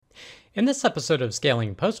In this episode of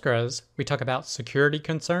Scaling Postgres, we talk about security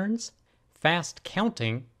concerns, fast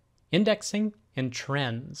counting, indexing, and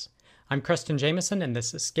trends. I'm Preston Jameson, and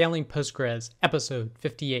this is Scaling Postgres, episode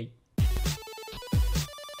 58.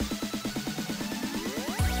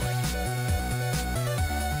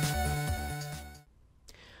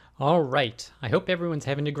 All right, I hope everyone's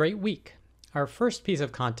having a great week. Our first piece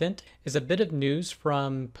of content is a bit of news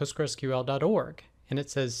from PostgreSQL.org, and it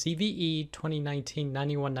says CVE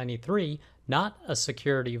 2019-9193, not a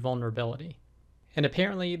security vulnerability. And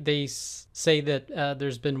apparently they say that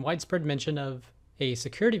there's been widespread mention of a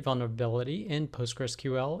security vulnerability in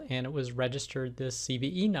PostgreSQL, and it was registered this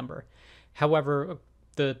CVE number. However,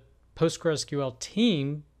 the PostgreSQL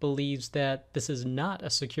team believes that this is not a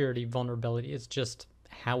security vulnerability. It's just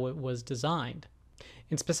how it was designed.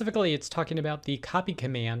 And specifically, it's talking about the copy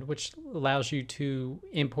command, which allows you to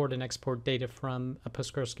import and export data from a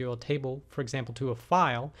PostgreSQL table, for example, to a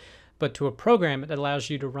file. But to a program, it allows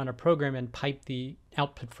you to run a program and pipe the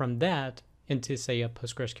output from that into, say, a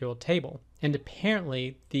PostgreSQL table. And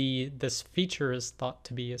apparently, this feature is thought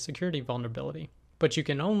to be a security vulnerability. But you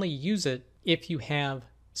can only use it if you have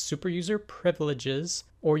superuser privileges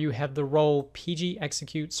or you have the role PG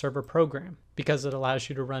execute server program, because it allows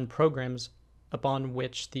you to run programs upon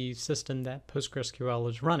which the system that PostgreSQL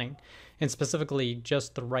is running, and specifically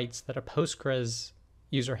just the rights that a Postgres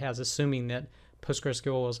user has, assuming that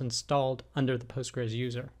PostgreSQL was installed under the Postgres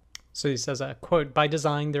user. So he says, quote, by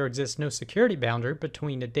design, there exists no security boundary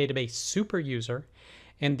between a database superuser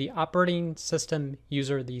and the operating system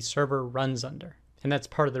user the server runs under. And that's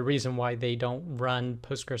part of the reason why they don't run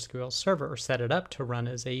PostgreSQL server or set it up to run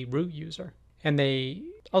as a root user. And they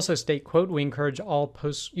also state, quote, we encourage all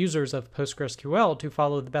users of PostgreSQL to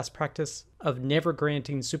follow the best practice of never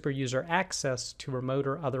granting superuser access to remote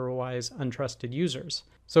or otherwise untrusted users.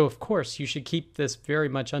 So, of course, you should keep this very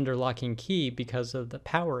much under lock and key because of the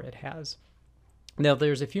power it has. Now,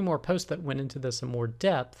 there's a few more posts that went into this in more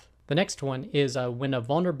depth. The next one is when a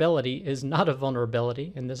vulnerability is not a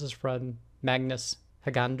vulnerability, and this is from Magnus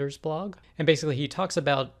Hagander's blog. And basically, he talks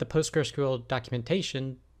about the PostgreSQL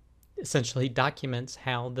documentation essentially documents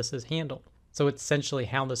how this is handled. So it's essentially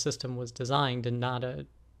how the system was designed and not a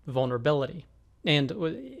vulnerability. And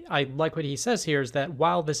I like what he says here is that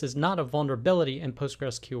while this is not a vulnerability in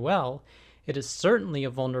PostgreSQL, it is certainly a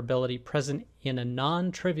vulnerability present in a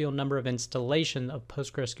non-trivial number of installation of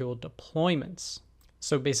PostgreSQL deployments.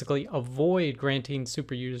 So basically avoid granting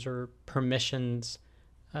superuser permissions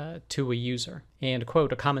to a user. And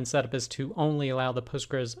quote, a common setup is to only allow the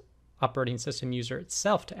Postgres operating system user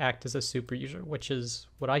itself to act as a super user, which is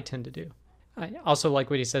what I tend to do. I also like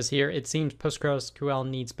what he says here. It seems PostgreSQL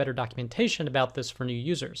needs better documentation about this for new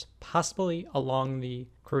users, possibly along the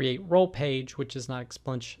create role page, which does not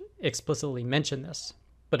explicitly mention this.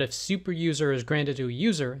 But if super user is granted to a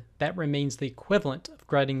user, that remains the equivalent of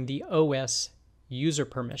granting the OS user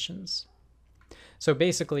permissions. So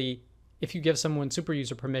basically, if you give someone super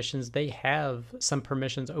user permissions, they have some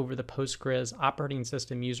permissions over the Postgres operating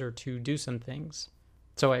system user to do some things.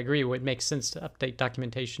 So I agree, it would make sense to update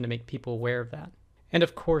documentation to make people aware of that. And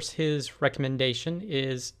of course, his recommendation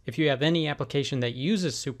is if you have any application that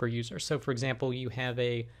uses super user, so for example, you have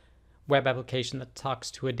a web application that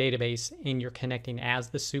talks to a database and you're connecting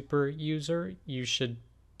as the super user, you should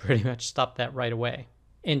pretty much stop that right away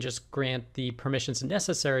and just grant the permissions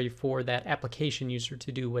necessary for that application user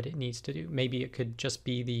to do what it needs to do. Maybe it could just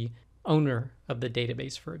be the owner of the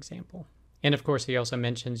database, for example. And of course, he also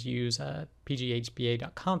mentions use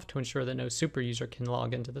pghba.conf to ensure that no super user can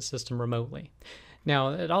log into the system remotely. Now,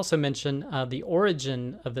 it also mentioned the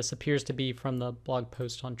origin of this appears to be from the blog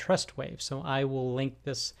post on TrustWave. So I will link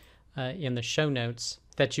this in the show notes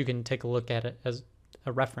that you can take a look at it as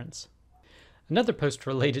a reference. Another post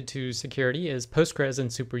related to security is Postgres and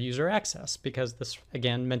superuser access, because this,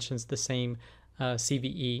 again, mentions the same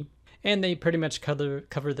CVE. And they pretty much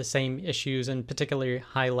cover the same issues and particularly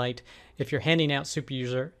highlight if you're handing out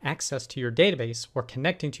superuser access to your database or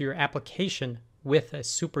connecting to your application with a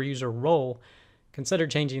superuser role, consider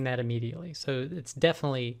changing that immediately. So it's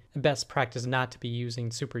definitely a best practice not to be using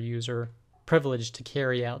superuser privilege to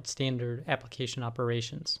carry out standard application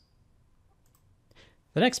operations.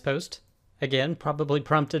 The next post, again, probably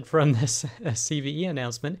prompted from this CVE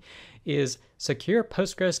announcement, is Secure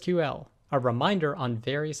PostgreSQL, a reminder on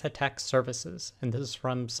various attack surfaces. And this is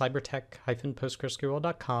from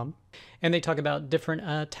cybertech-postgresql.com. And they talk about different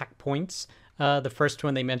attack points. The first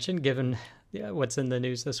one they mentioned, given what's in the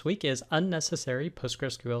news this week, is unnecessary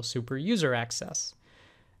PostgreSQL super user access.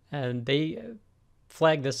 And they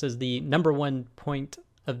flag this as the number one point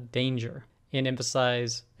of danger. and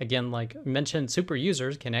emphasize, again, like mentioned, super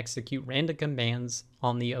users can execute random commands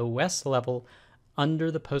on the OS level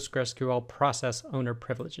under the PostgreSQL process owner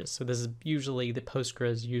privileges. So this is usually the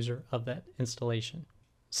Postgres user of that installation.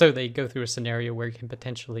 So they go through a scenario where you can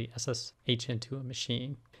potentially SSH into a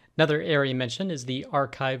machine. Another area mentioned is the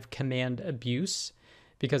archive command abuse,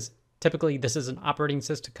 because typically this is an operating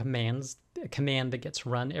system command that gets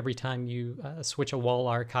run every time you switch a wall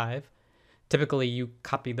archive. Typically you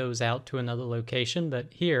copy those out to another location, but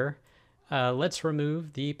here, let's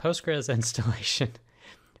remove the Postgres installation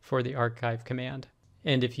for the archive command.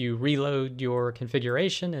 And if you reload your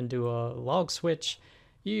configuration and do a log switch,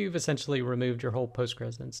 you've essentially removed your whole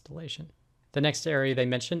Postgres installation. The next area they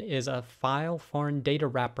mention is a file foreign data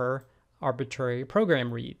wrapper arbitrary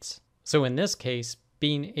program reads. So in this case,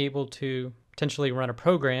 being able to potentially run a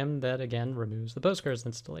program that, again, removes the Postgres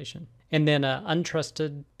installation. And then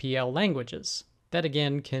untrusted PL languages. That,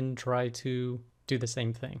 again, can try to do the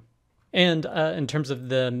same thing. And in terms of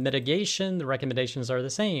the mitigation, the recommendations are the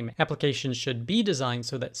same. Applications should be designed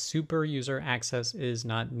so that super user access is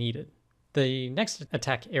not needed. The next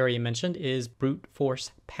attack area mentioned is brute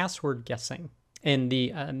force password guessing. And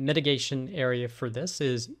the mitigation area for this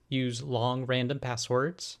is use long random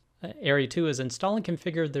passwords. Area 2 is install and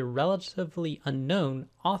configure the relatively unknown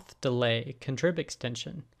auth delay contrib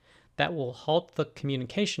extension that will halt the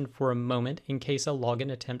communication for a moment in case a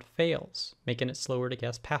login attempt fails, making it slower to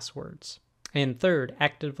guess passwords. And third,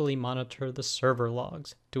 actively monitor the server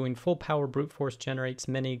logs. Doing full power brute force generates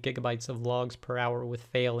many gigabytes of logs per hour with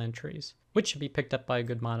fail entries, which should be picked up by a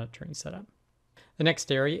good monitoring setup. The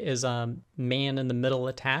next area is man-in-the-middle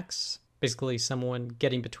attacks. Basically someone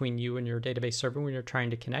getting between you and your database server when you're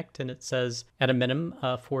trying to connect. And it says, at a minimum,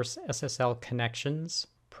 force SSL connections.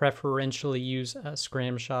 Preferentially use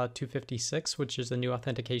Scramshaw 256, which is the new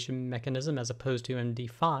authentication mechanism as opposed to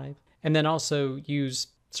MD5. And then also use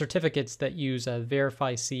certificates that use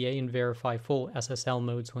verify CA and verify full SSL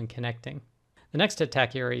modes when connecting. The next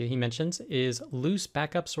attack area he mentions is loose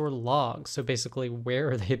backups or logs. So basically,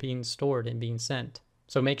 where are they being stored and being sent?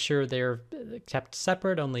 So make sure they're kept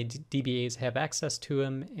separate, only DBAs have access to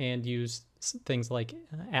them, and use things like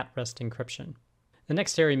at-rest encryption. The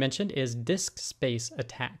next area mentioned is disk space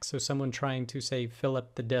attacks. So someone trying to, say, fill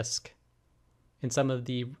up the disk. And some of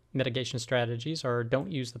the mitigation strategies are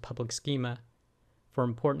don't use the public schema for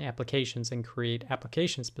important applications and create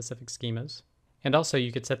application-specific schemas. And also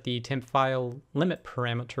you could set the temp file limit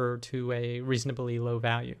parameter to a reasonably low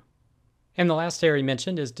value. And the last area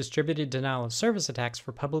mentioned is distributed denial of service attacks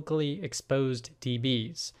for publicly exposed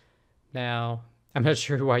DBs. Now, I'm not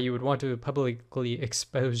sure why you would want to publicly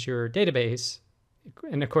expose your database.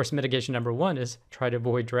 And of course, mitigation number 1 is try to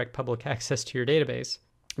avoid direct public access to your database.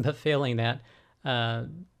 But failing that,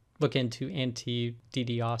 look into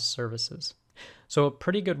anti-DDoS services. So a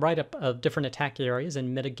pretty good write-up of different attack areas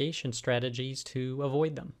and mitigation strategies to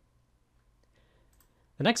avoid them.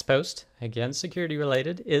 The next post, again security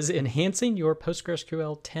related, is enhancing your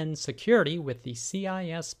PostgreSQL 10 security with the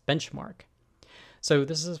CIS benchmark. So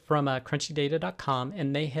this is from crunchydata.com,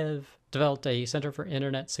 and they have developed a Center for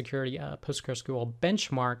Internet Security PostgreSQL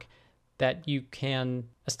benchmark that you can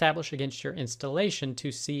establish against your installation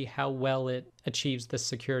to see how well it achieves this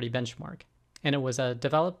security benchmark. And it was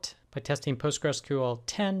developed by testing PostgreSQL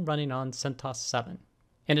 10 running on CentOS 7.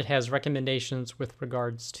 And it has recommendations with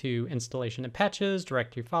regards to installation and patches,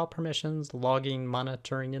 directory file permissions, logging,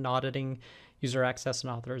 monitoring and auditing, user access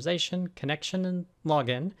and authorization, connection and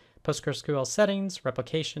login, PostgreSQL settings,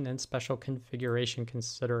 replication, and special configuration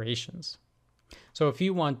considerations. So if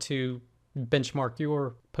you want to benchmark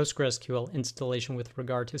your PostgreSQL installation with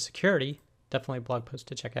regard to security, definitely a blog post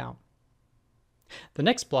to check out. The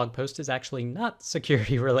next blog post is actually not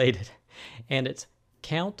security related, and it's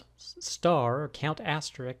count star or count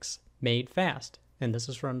asterisk made fast. And this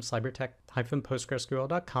is from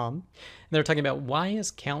cybertech-postgresql.com. And they're talking about why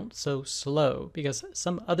is count so slow? Because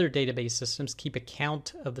some other database systems keep a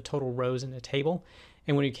count of the total rows in a table.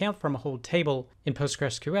 And when you count from a whole table in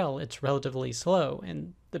PostgreSQL, it's relatively slow.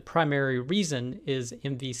 And the primary reason is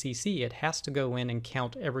MVCC. It has to go in and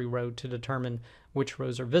count every row to determine which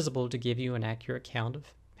rows are visible to give you an accurate count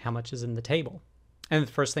of how much is in the table. And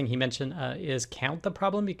the first thing he mentioned is count the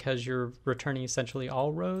problem because you're returning essentially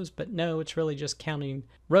all rows, but no, it's really just counting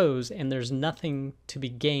rows, and there's nothing to be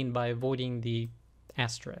gained by avoiding the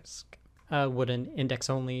asterisk. Would an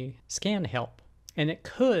index-only scan help? And it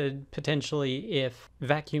could potentially if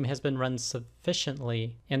vacuum has been run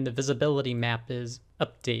sufficiently and the visibility map is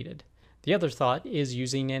updated. The other thought is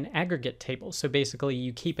using an aggregate table. So basically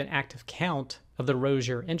you keep an active count of the rows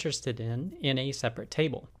you're interested in a separate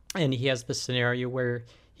table. And he has the scenario where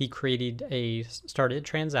he started a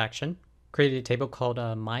transaction, created a table called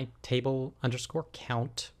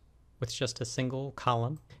myTable_count with just a single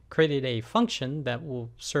column, created a function that will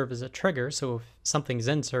serve as a trigger. So if something's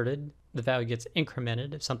inserted, the value gets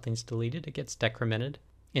incremented. If something's deleted, it gets decremented.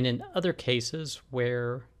 And in other cases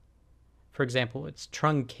where, for example, it's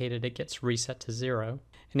truncated, it gets reset to 0.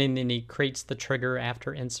 And then he creates the trigger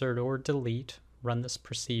after insert or delete, run this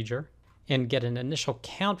procedure, and get an initial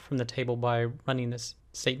count from the table by running this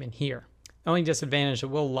statement here. The only disadvantage, it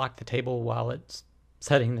will lock the table while it's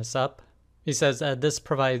setting this up. He says this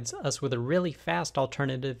provides us with a really fast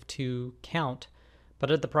alternative to count, but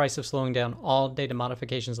at the price of slowing down all data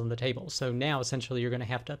modifications on the table. So now essentially you're going to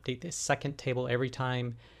have to update this second table every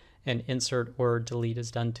time an insert or delete is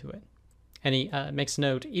done to it. And he makes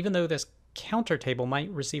note, even though this counter table might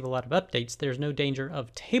receive a lot of updates, there's no danger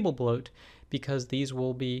of table bloat because these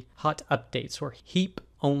will be hot updates or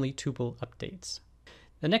heap-only tuple updates.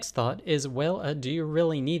 The next thought is, well, do you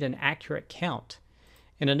really need an accurate count?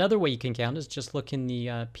 And another way you can count is just look in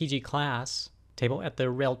the PG class table at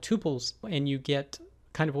the rel tuples, and you get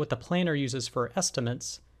kind of what the planner uses for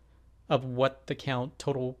estimates of what the count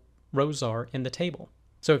total rows are in the table.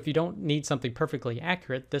 So if you don't need something perfectly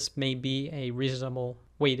accurate, this may be a reasonable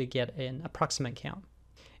way to get an approximate count.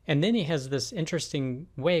 And then he has this interesting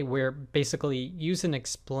way where basically use an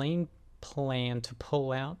explain plan to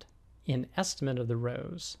pull out an estimate of the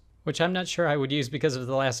rows, which I'm not sure I would use because of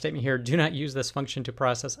the last statement here. Do not use this function to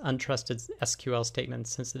process untrusted SQL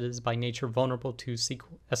statements since it is by nature vulnerable to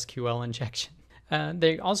SQL injection.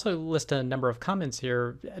 They also list a number of comments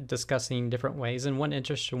here discussing different ways, and one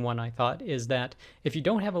interesting one I thought is that if you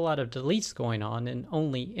don't have a lot of deletes going on and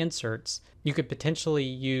only inserts, you could potentially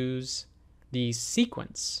use the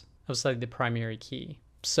sequence outside the primary key.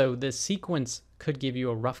 So this sequence could give you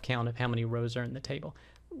a rough count of how many rows are in the table.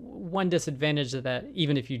 One disadvantage of that,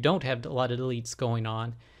 even if you don't have a lot of deletes going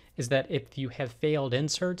on, is that if you have failed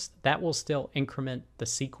inserts, that will still increment the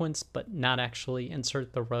sequence, but not actually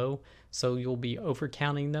insert the row. So you'll be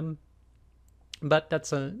overcounting them. But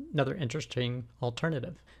that's another interesting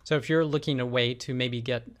alternative. So if you're looking a way to maybe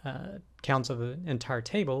get counts of an entire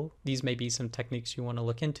table, these may be some techniques you want to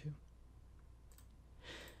look into.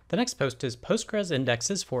 The next post is Postgres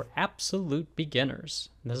indexes for absolute beginners.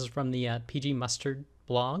 This is from the PG Mustard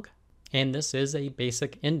blog, and this is a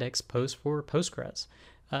basic index post for Postgres.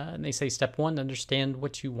 And they say step 1, understand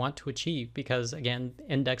what you want to achieve, because again,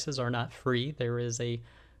 indexes are not free. There is a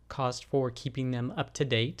cost for keeping them up to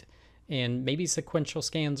date, and maybe sequential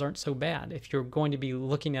scans aren't so bad. If you're going to be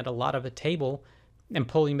looking at a lot of a table and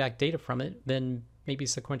pulling back data from it, then maybe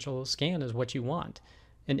sequential scan is what you want.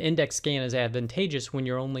 An index scan is advantageous when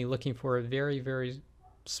you're only looking for a very, very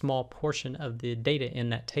small portion of the data in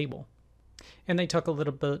that table. And they talk a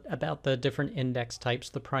little bit about the different index types,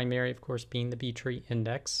 the primary, of course, being the B-tree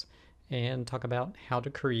index, and talk about how to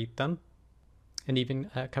create them, and even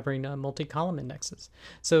covering multi-column indexes.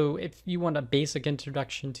 So if you want a basic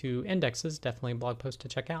introduction to indexes, definitely a blog post to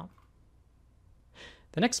check out.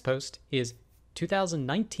 The next post is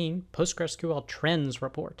 2019 PostgreSQL Trends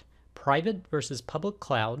Report, Private versus Public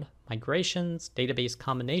Cloud, Migrations, Database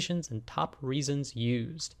Combinations, and Top Reasons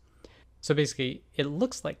Used. So basically, it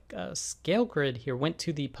looks like ScaleGrid here went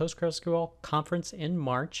to the PostgreSQL conference in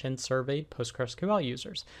March and surveyed PostgreSQL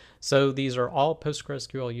users. So these are all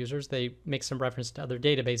PostgreSQL users. They make some reference to other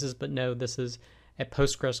databases, but no, this is a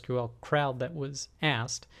PostgreSQL crowd that was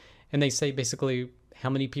asked. And they say basically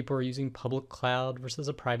how many people are using public cloud versus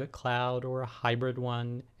a private cloud or a hybrid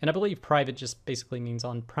one. And I believe private just basically means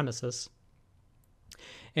on premises.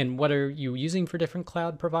 And what are you using for different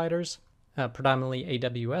cloud providers? Predominantly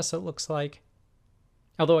AWS, it looks like.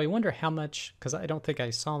 Although I wonder how much, because I don't think I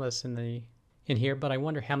saw this in here, but I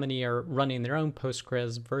wonder how many are running their own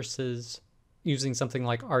Postgres versus using something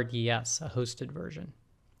like RDS, a hosted version.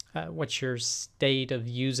 What's your state of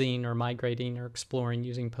using or migrating or exploring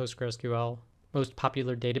using PostgreSQL? Most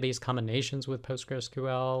popular database combinations with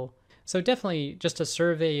PostgreSQL. So definitely just a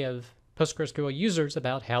survey of PostgreSQL users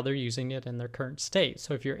about how they're using it in their current state.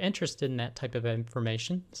 So if you're interested in that type of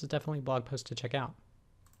information, this is definitely a blog post to check out.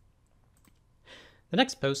 The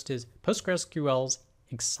next post is PostgreSQL's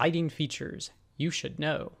exciting features you should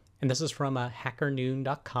know. And this is from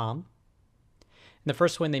hackernoon.com. And the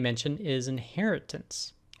first one they mention is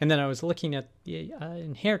inheritance. And then I was looking at the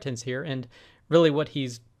inheritance here, and really what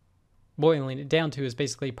he's boiling it down to is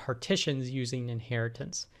basically partitions using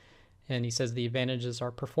inheritance. And he says the advantages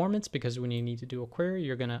are performance, because when you need to do a query,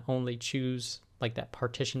 you're going to only choose like that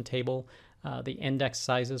partition table. The index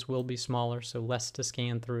sizes will be smaller, so less to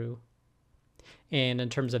scan through. And in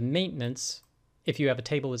terms of maintenance, if you have a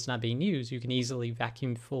table that's not being used, you can easily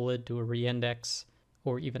vacuum full it, do a reindex,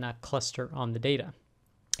 or even a cluster on the data.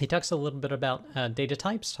 He talks a little bit about data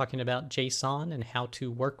types, talking about JSON and how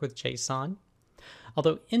to work with JSON.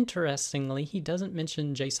 Although, interestingly, he doesn't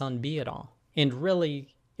mention JSON-B at all. And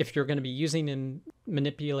really, if you're going to be using and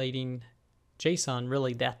manipulating JSON,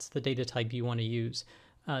 really that's the data type you want to use.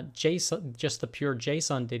 JSON, just the pure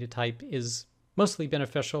JSON data type, is mostly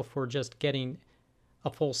beneficial for just getting a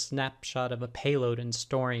full snapshot of a payload and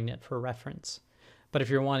storing it for reference. But if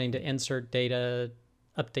you're wanting to insert data,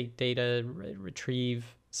 update data, retrieve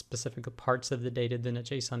specific parts of the data, then a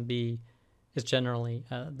JSON-B is generally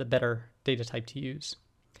the better data type to use.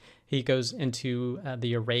 He goes into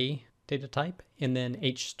the array data type and then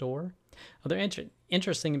HStore. Although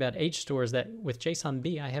interesting about HStore is that with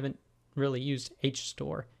JSON-B, I haven't really used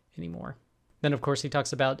HStore anymore. Then, of course, he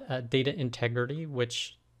talks about data integrity,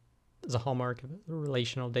 which is a hallmark of a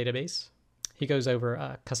relational database. He goes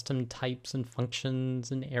over custom types and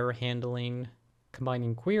functions and error handling,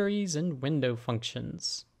 combining queries and window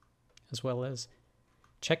functions, as well as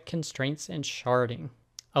check constraints and sharding.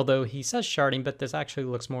 Although he says sharding, but this actually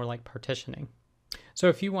looks more like partitioning. So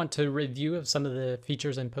if you want a review of some of the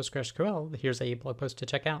features in PostgreSQL, here's a blog post to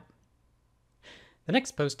check out. The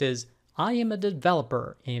next post is, I am a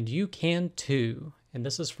developer and you can too. And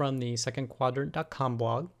this is from the secondquadrant.com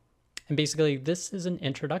blog. And basically this is an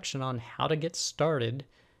introduction on how to get started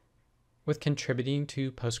with contributing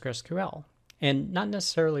to PostgreSQL. And not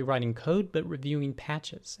necessarily writing code, but reviewing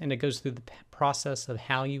patches. And it goes through the process of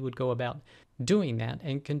how you would go about doing that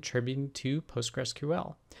and contributing to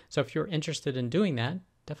PostgreSQL. So if you're interested in doing that,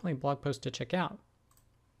 definitely a blog post to check out.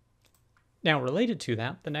 Now, related to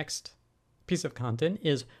that, the next piece of content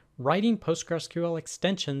is writing PostgreSQL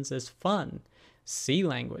extensions is fun. C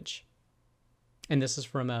language. And this is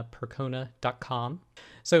from percona.com.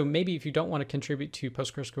 So maybe if you don't want to contribute to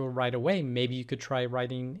PostgreSQL right away, maybe you could try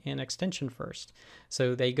writing an extension first.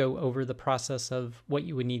 So they go over the process of what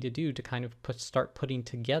you would need to do to kind of start putting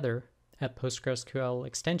together a PostgreSQL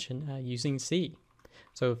extension using C.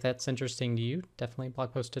 So if that's interesting to you, definitely a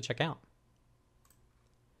blog post to check out.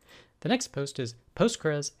 The next post is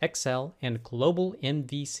Postgres, XL, and Global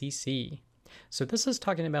MVCC. So this is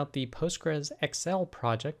talking about the Postgres XL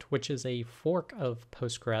project, which is a fork of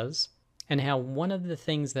Postgres, and how one of the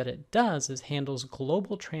things that it does is handles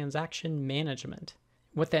global transaction management.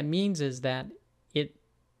 What that means is that it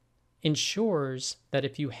ensures that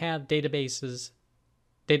if you have database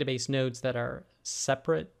nodes that are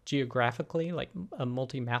separate geographically, like a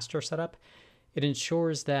multi-master setup, it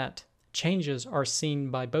ensures that changes are seen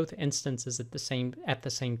by both instances at the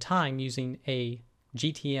same time using a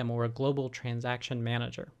GTM, or a global transaction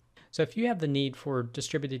manager. So if you have the need for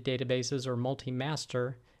distributed databases or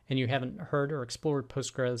multi-master and you haven't heard or explored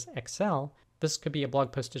Postgres XL, this could be a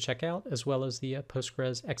blog post to check out, as well as the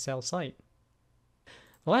Postgres XL site.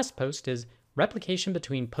 The last post is replication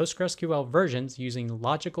between PostgreSQL versions using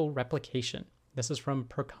logical replication. This is from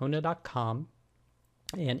percona.com.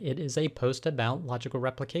 And it is a post about logical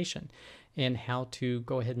replication and how to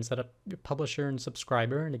go ahead and set up your publisher and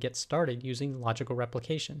subscriber and to get started using logical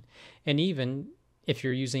replication. And even if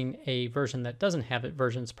you're using a version that doesn't have it,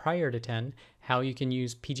 versions prior to 10, how you can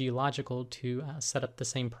use PG Logical to set up the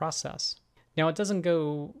same process. Now, it doesn't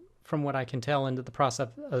go, from what I can tell, into the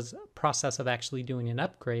process of actually doing an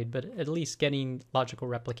upgrade, but at least getting logical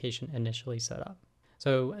replication initially set up.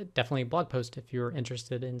 So definitely a blog post if you're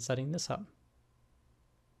interested in setting this up.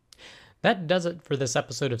 That does it for this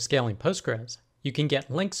episode of Scaling Postgres. You can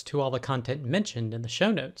get links to all the content mentioned in the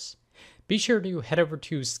show notes. Be sure to head over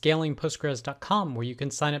to scalingpostgres.com, where you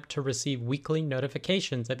can sign up to receive weekly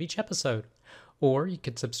notifications of each episode, or you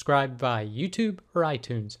can subscribe via YouTube or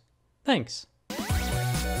iTunes. Thanks.